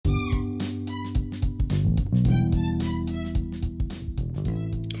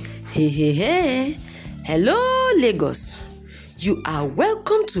Hey. Hello, Lagos. You are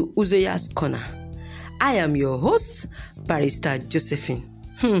welcome to Uzoya's Corner. I am your host, Barrister Josephine.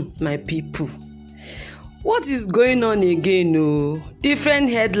 My people. What is going on again? Different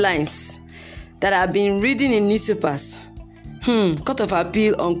headlines that I've been reading in newspapers. Court of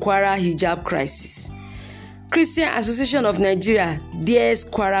Appeal on Kwara Hijab crisis. Christian Association of Nigeria dares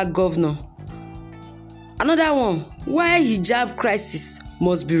Kwara governor. Another one, why hijab crisis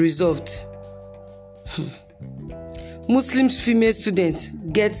must be resolved. Muslims female students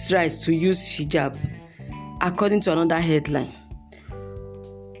gets right to use hijab, according to another headline.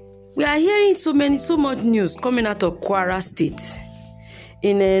 We are hearing so much news coming out of Kwara State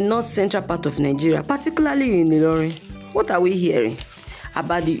in the north central part of Nigeria, particularly in Ilorin. What are we hearing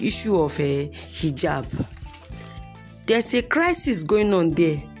about the issue of hijab? There's a crisis going on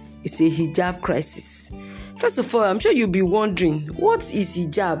there. It's a hijab crisis. First of all, I'm sure you'll be wondering, what is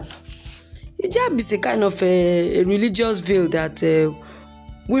hijab? Hijab is a kind of a religious veil that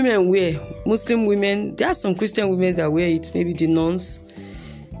women wear. Muslim women, there are some Christian women that wear it, maybe the nuns.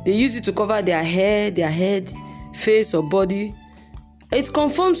 They use it to cover their hair, their head, face or body. It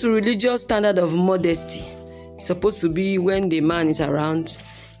conforms to religious standard of modesty. It's supposed to be when the man is around,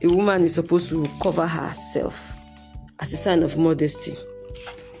 a woman is supposed to cover herself as a sign of modesty.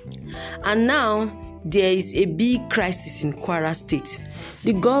 And now, there is a big crisis in Kwara State.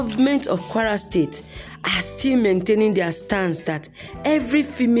 The government of Kwara State are still maintaining their stance that every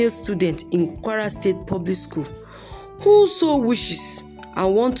female student in Kwara State Public School who so wishes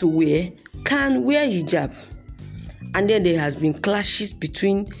and want to wear can wear hijab. And then there has been clashes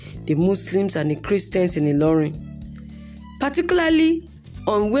between the Muslims and the Christians in Ilorin, particularly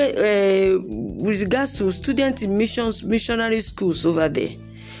on with regards to students in missionary schools over there.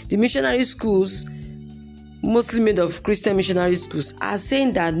 The missionary schools, mostly made of Christian missionary schools, are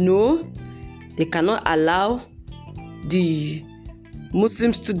saying that no, they cannot allow the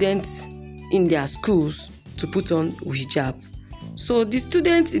Muslim students in their schools to put on hijab. So the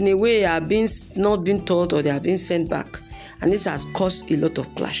students, in a way, are not being taught, or they are being sent back, and this has caused a lot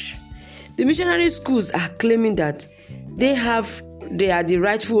of clash. The missionary schools are claiming that they are the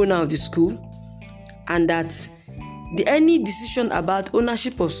rightful owner of the school, and that any decision about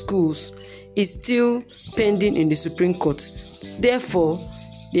ownership of schools is still pending in the Supreme Court. Therefore,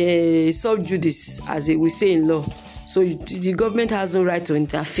 the sub judice, as we say in law, so the government has no right to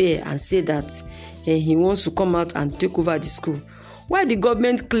interfere and say that he wants to come out and take over the school. While the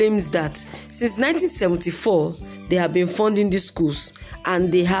government claims that since 1974 they have been funding these schools and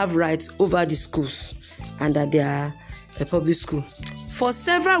they have rights over the schools, and that they are a public school. For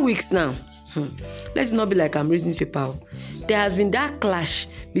several weeks now, let's not be like I'm reading paper. There has been that clash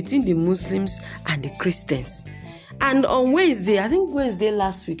between the Muslims and the Christians. And on Wednesday, I think Wednesday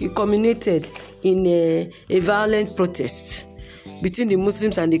last week, it culminated in a violent protest between the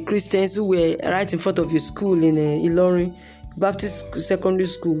Muslims and the Christians who were right in front of a school in Ilorin, Baptist Secondary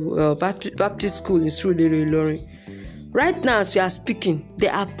School, Baptist School in Surulere, Ilorin. Right now, as we are speaking,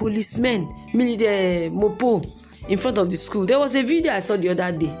 there are policemen, Mopo, in front of the school. There was a video I saw the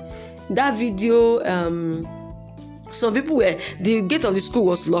other day. That video, some people the gate of the school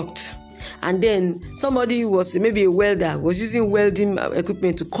was locked, and then somebody was, maybe a welder, was using welding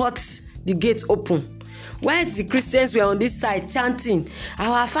equipment to cut the gate open. While the Christians were on this side chanting,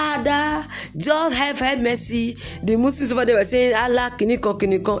 "Our Father, just have mercy." The Muslims over there were saying, "Allah, kinikon,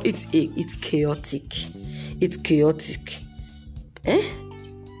 kinikon." It's chaotic. It's chaotic.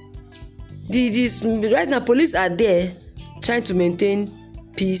 Right now, police are there trying to maintain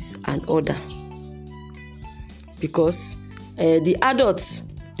peace and order, because the adults,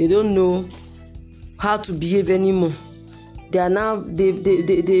 they don't know how to behave anymore. They've now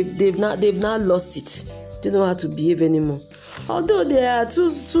lost it. They don't know how to behave anymore. Although there are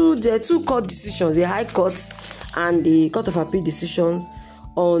two court decisions, the High Court and the Court of Appeal decisions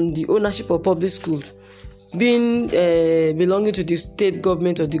on the ownership of public schools being belonging to the state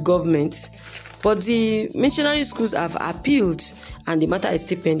government or the government. But the missionary schools have appealed, and the matter is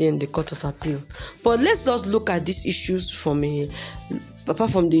still pending in the Court of Appeal. But let's not look at these issues apart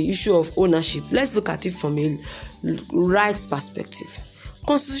from the issue of ownership. Let's look at it from a rights perspective.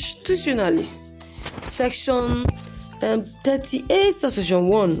 Constitutionally, Section 38, Section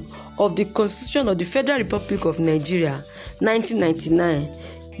 1 of the Constitution of the Federal Republic of Nigeria, 1999,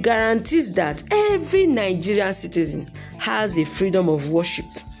 guarantees that every Nigerian citizen has a freedom of worship.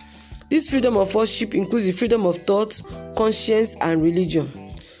 This freedom of worship includes the freedom of thought, conscience, and religion.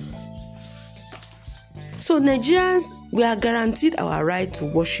 So Nigerians, we are guaranteed our right to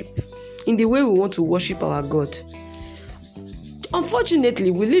worship in the way we want to worship our God.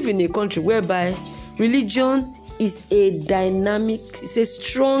 Unfortunately, we live in a country whereby religion is it's a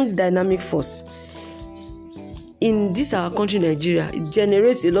strong dynamic force. In this our country, Nigeria, it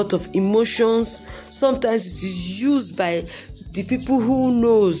generates a lot of emotions. Sometimes it is used by the people who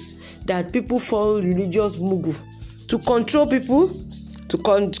knows that people follow religious mugu to control people, to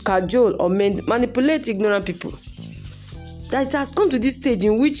cajole or manipulate ignorant people. That it has come to this stage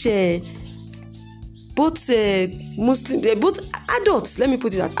in which both adults, let me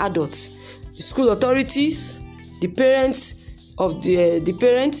put it as adults, the school authorities, the parents,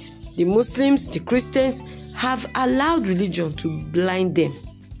 the Muslims, the Christians, have allowed religion to blind them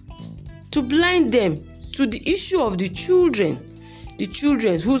to the issue of the children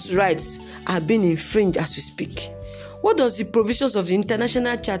whose rights are being infringed as we speak. What does the provisions of the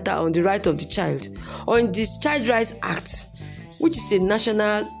International Charter on the Right of the Child or in this Child Rights Act, which is a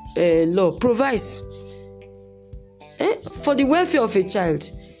national law, provides? For the welfare of a child,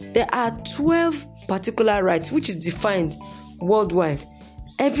 there are 12 particular rights which is defined worldwide.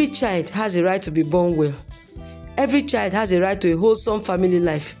 Every child has a right to be born well. Every child has a right to a wholesome family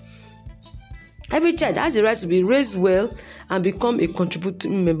life. Every child has a right to be raised well and become a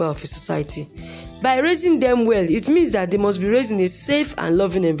contributing member of a society. By raising them well, it means that they must be raised in a safe and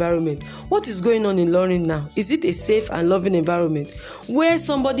loving environment. What is going on in learning now? Is it a safe and loving environment where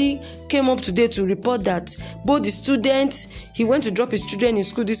somebody came up today to report that both the students, he went to drop his children in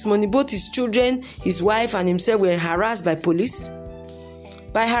school this morning, both his children, his wife and himself were harassed by police?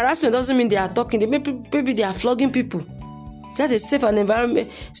 By harassment doesn't mean they are talking. Maybe they are flogging people. Is that a safe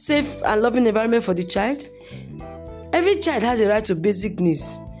and loving environment for the child? Every child has a right to basic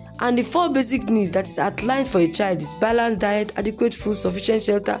needs. And the 4 basic needs that is outlined for a child is balanced diet, adequate food, sufficient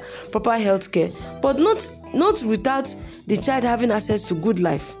shelter, proper health care. But not without the child having access to good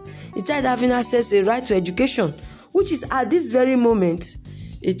life. The child having access to a right to education, which is at this very moment,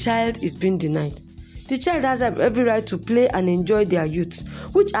 a child is being denied. The child has every right to play and enjoy their youth,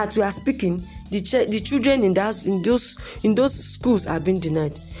 which as we are speaking, the children in those schools are being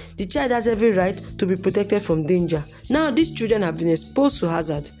denied. The child has every right to be protected from danger. Now these children have been exposed to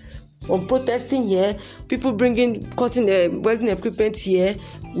hazard. On protesting here, people cutting welding equipment here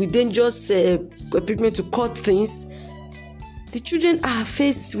with dangerous equipment to cut things. The children are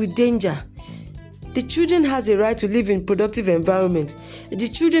faced with danger. The children has a right to live in productive environment. The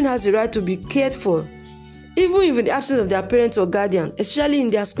children has a right to be cared for, even in the absence of their parents or guardian, especially in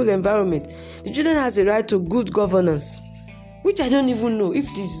their school environment. The children has a right to good governance, which I don't even know if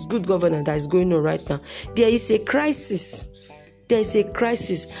this is good governance that is going on right now. There is a crisis.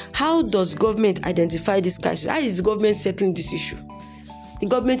 How does government identify this crisis? How is the government settling this issue? The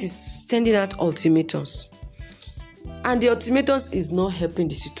government is sending out ultimatums, and the ultimatums is not helping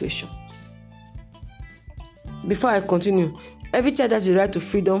the situation. Before I continue, every child has a right to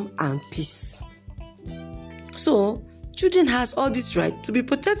freedom and peace. So, children has all this right to be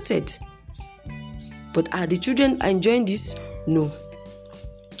protected. But are the children enjoying this? No.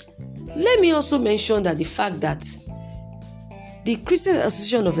 Let me also mention that the fact that the Christian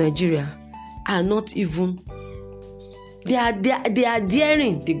Association of Nigeria are not even, they are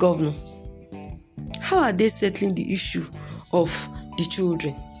daring the governor. How are they settling the issue of the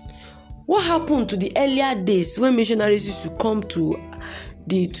children? What happened to the earlier days when missionaries used to come to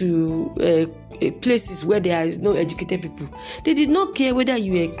places where there are no educated people? They did not care whether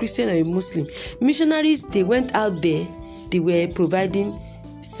you were a Christian or a Muslim. Missionaries, they went out there, they were providing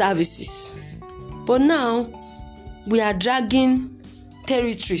services. But now, we are dragging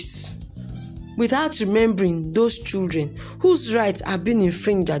territories without remembering those children whose rights are being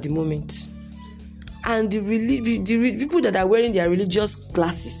infringed at the moment. And the people that are wearing their religious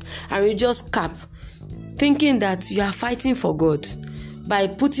glasses and religious cap, thinking that you are fighting for God by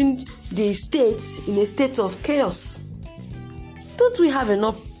putting the state in a state of chaos. Don't we have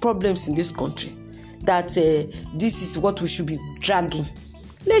enough problems in this country that this is what we should be dragging?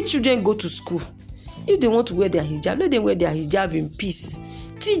 Let children go to school. If they want to wear their hijab, let them wear their hijab in peace.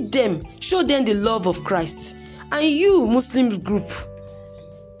 Teach them, show them the love of Christ. And you, Muslim group,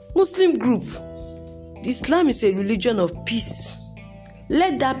 Islam is a religion of peace.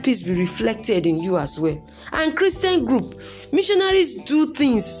 Let that peace be reflected in you as well. And Christian group, missionaries do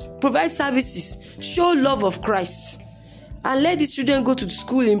things, provide services, show love of Christ. And let these children go to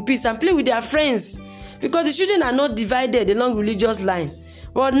school in peace and play with their friends. Because the children are not divided along religious line.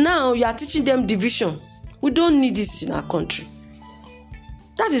 But now you are teaching them division. We don't need this in our country.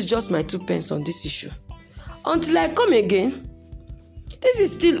 That is just my 2 pence on this issue. Until I come again, this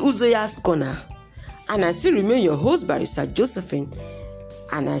is still Uzoya's Corner. And I still remain your host, Barrister Josephine.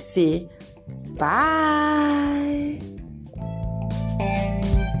 And I say, bye.